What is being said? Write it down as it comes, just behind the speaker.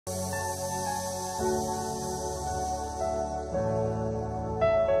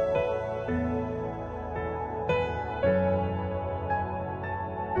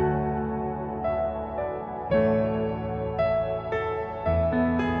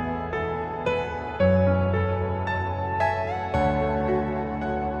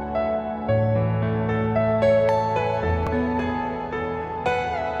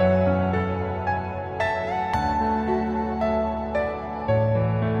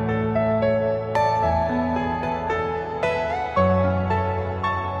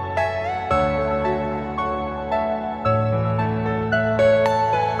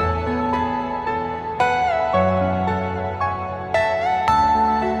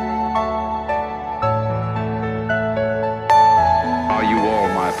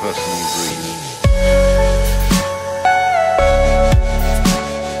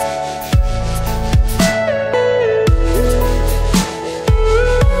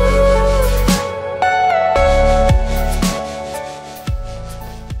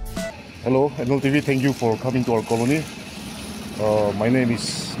Hello, NLTV, thank you for coming to our colony. My name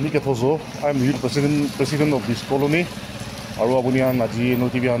is Lerie Chazou. I'm the president of this colony. Aru abunian aji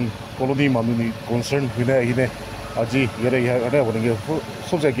NLTV an colony manuni concern hine aji yare abunian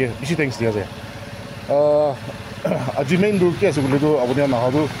subject bisi thanks dia je. Aji main dur ke asule do abunian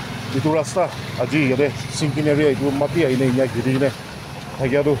nahadu itu rasta aji yare sinking area itu mati ine inya giri ne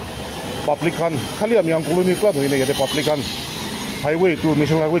thagya do public kan khali ami an colony kla do ine yare public kan highway to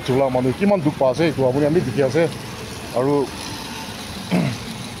national highway chula manu kiman duk pa ase to abuni ami dikhi ase aru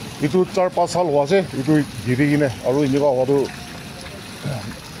itu 4-5 sal howa ase itu giri gine aru inga hodu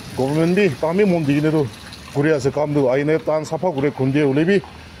government bi tami mon digine to kuri ase kam do aine tan safa kure khunje ulebi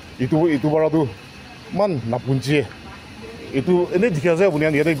itu baradu man napunji itu ene dikhi ase abuni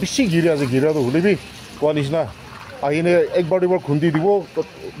an yare bishi giri ase gira do ulebi koalisna aine ekbar dibar khundi dibo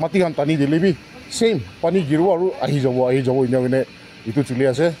mati han tani dilebi same pani giru aru ahi jabo ine itu chuli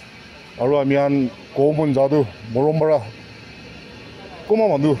ase aru amian common jadu morombara koma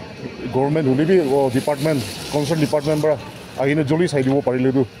mandu government ulibi department concern department bara ahine joli sai dibo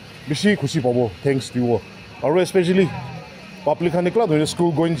parile du bishi khushi pabo thanks dibo aru especially public hanikla do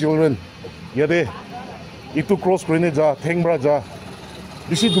school going children yade itu cross krine ja theng bara ja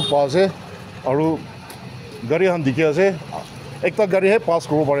bishi du pa ase aru gari han dikhi ase ekta gari hai pass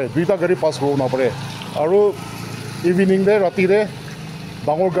koro pare duita gari pass koro na pare aru evening de rati de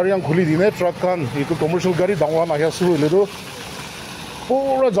dangor gari ang khuli dine truck kan itu commercial gari dangor na ahya suru le do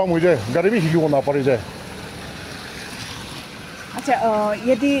pura jam hoye gari bi hilibo na pare je acha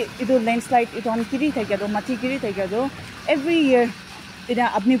yedi itu landslide itu on kiri thakya do mati kiri thakya do every year ida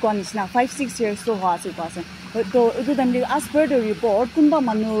apni konisna 5-6 years to ha ase pase to itu damli as per the report kunba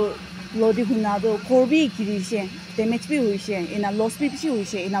manu lodi hunado korbi kirishe damage bi hoise ina loss bi bishi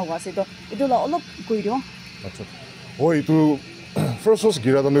hoise ina wase to itu la olop koiro acha oi itu first was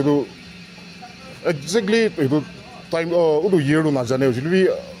gira dane do exactly itu time udu year do na jane usually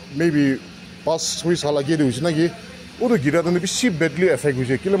maybe past 3 sala ge do usna gi udu gira dane bishi badly affect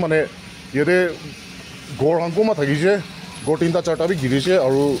hoise kile mane yere gor hangoma thagise gor tinta charta bi girise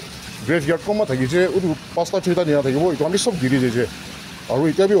aru graveyard koma thagise udu pasta choita dina thagibo itu ami sob giri jeje aru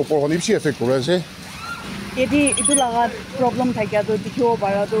ita bi opor honi bishi affect kore ase yedi itu laga problem thakya do dikhibo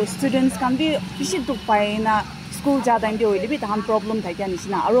para do students kan bi bishi duk pai na school ja time de hoile bi tahan problem thakya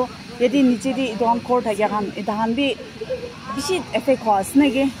nisina aru yedi niche di don khor thakya kan tahan bi bishi effect khas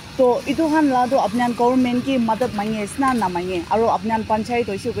nage to itu han la do apnan government ki madad mange sna na mange aru apnan panchayat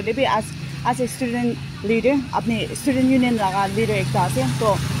hoisu gole bi as a student leader apni student union laga leader ekta ase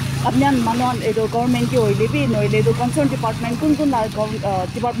to apnan manon edo government ki hoile bi noile do concern department kun la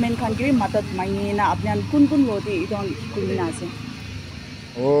department khan ki madad mange na apnan kun lodi idon kulina ase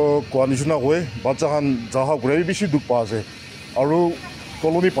koalisna hoye bacha han jaha gure bishi duk pa ase aru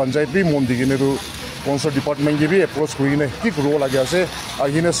colony panchayat bi mon digine do concern department ki bi approach kurine ki kuro lagi ase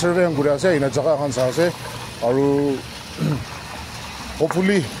ahine survey ang gure ase ina jaga khan sa ase aru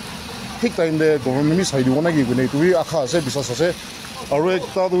hopefully ঠিক time দে government side দিব নাকি গুনে তুই আশা আছে বিশ্বাস আছে আৰু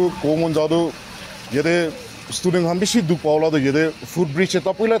একটা তো কমন যাদু যেতে স্টুডেন্ট হাম বেশি দুখ পাওলা তো যেতে ফুড ব্রিজ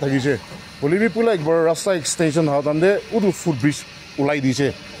এটা পইলা থাকিছে বলিবি পইলা একবার রাস্তা এক্সটেনশন হাদান দে উদু ফুড ব্রিজ উলাই দিছে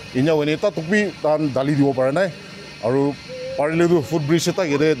ইনা ওনে এটা তুকবি তান দালি দিব পারে নাই আৰু পারিলে তো ফুড ব্রিজ এটা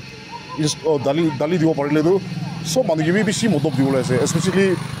যেতে দালি দিব পারিলে তো সব মানুষ কি বেশি মদব দিবলে আছে স্পেশালি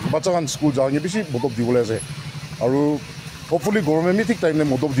বাচ্চাখান স্কুল যাওয়া বেশি মদব দিবলে আছে আৰু hopefully government meeting time ne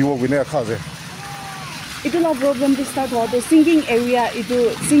modop dibo gine akha ase itu la problem to start ho the singing area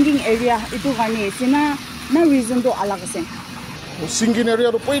itu gane sina na reason to alag ase singing area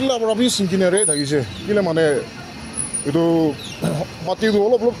to poila bra bi singing area thagise kile mane এইটো মাটিটো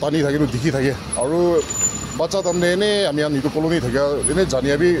অলপ অলপ টানি থাকে দেখি থাকে আৰু বাচ্চা তাৰমানে এনেই আমি এইটো কলনি থাকে এনেই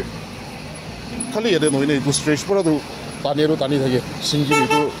জানিয়াবি খালি ইয়াতে নহয় নে এইটো ষ্ট্ৰেচ পৰাটো টানি আৰু টানি থাকে চিংকি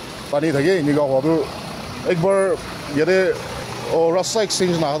এইটো টানি থাকে এনেকুৱা হোৱাটো একবাৰ ইয়াতে ৰাস্তা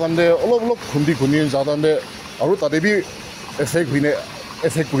এক্সচেঞ্জ নাহাতানে অলপ অলপ খুন্দি যাতানে আৰু তাতে বি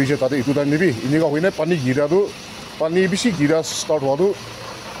এফেক্ট কৰিছে তাতে এইটো টাইম নেবি এনেকুৱা হয় নাই পানী গিৰাটো পানী বেছি গিৰা ষ্টাৰ্ট হোৱাটো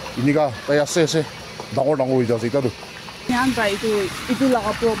এনেকুৱা তাই আছে ডাঙৰ হৈ যাচ্ছে এতিয়াতো itu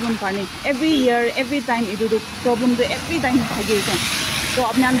laga problem pani every year every time itu problem to every time thage ito so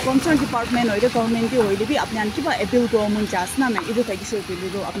apni an concern department hoide government ki hoide bi apni an kiba appeal to mun chas na na itu thage so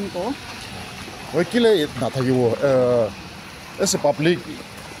bilu apni ko oi kile na thagibo as a public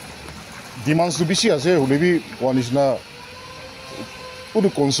demands to bishi ase holebi konisna pudu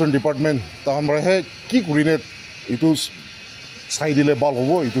concern department ta hamra he ki kurine itu sai dile bal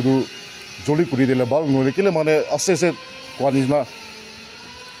hobo itu joli kuri dile bal nore kile mane ase কোৱানিজনা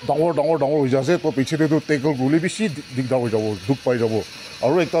ডাঙৰ হৈ যাছে তো পিছতেতো tackle গুলি বেছি দিগদাৰ হৈ যাব দুখ পাই যাব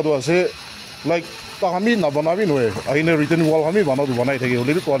আৰু একটাতো আছে লাইক তাক আমি নাবনাবি নহয় আহিনে ৰিটাৰ্ণ ৱাল আমি বনাই থাকে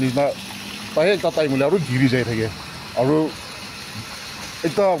হ'লেতো কোৱানিজনা তাই এটা টাইম হ'লে আৰু গিৰি যাই থাকে আৰু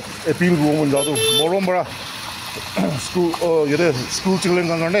এটা এপিল কৰিব মন যাওঁতো মৰম পৰা স্কুল চিলড্ৰেন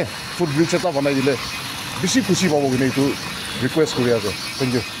কাৰণে ফুড ব্ৰিজ এটা বনাই দিলে বেছি খুচি পাব কিন্তু এইটো ৰিকুৱেষ্ট কৰি আছে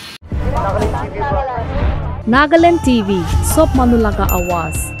thank U Nagaland TV, Sop Manulaga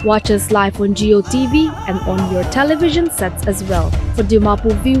Awas. Watch us live on Geo TV and on your television sets as well. For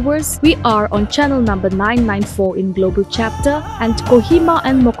Dimapur viewers, we are on channel number 994 in Global Chapter, and Kohima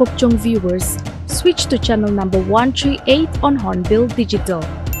and Mokokchung viewers, switch to channel number 138 on Hornbill Digital.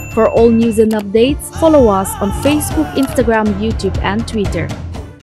 For all news and updates, follow us on Facebook, Instagram, YouTube and Twitter.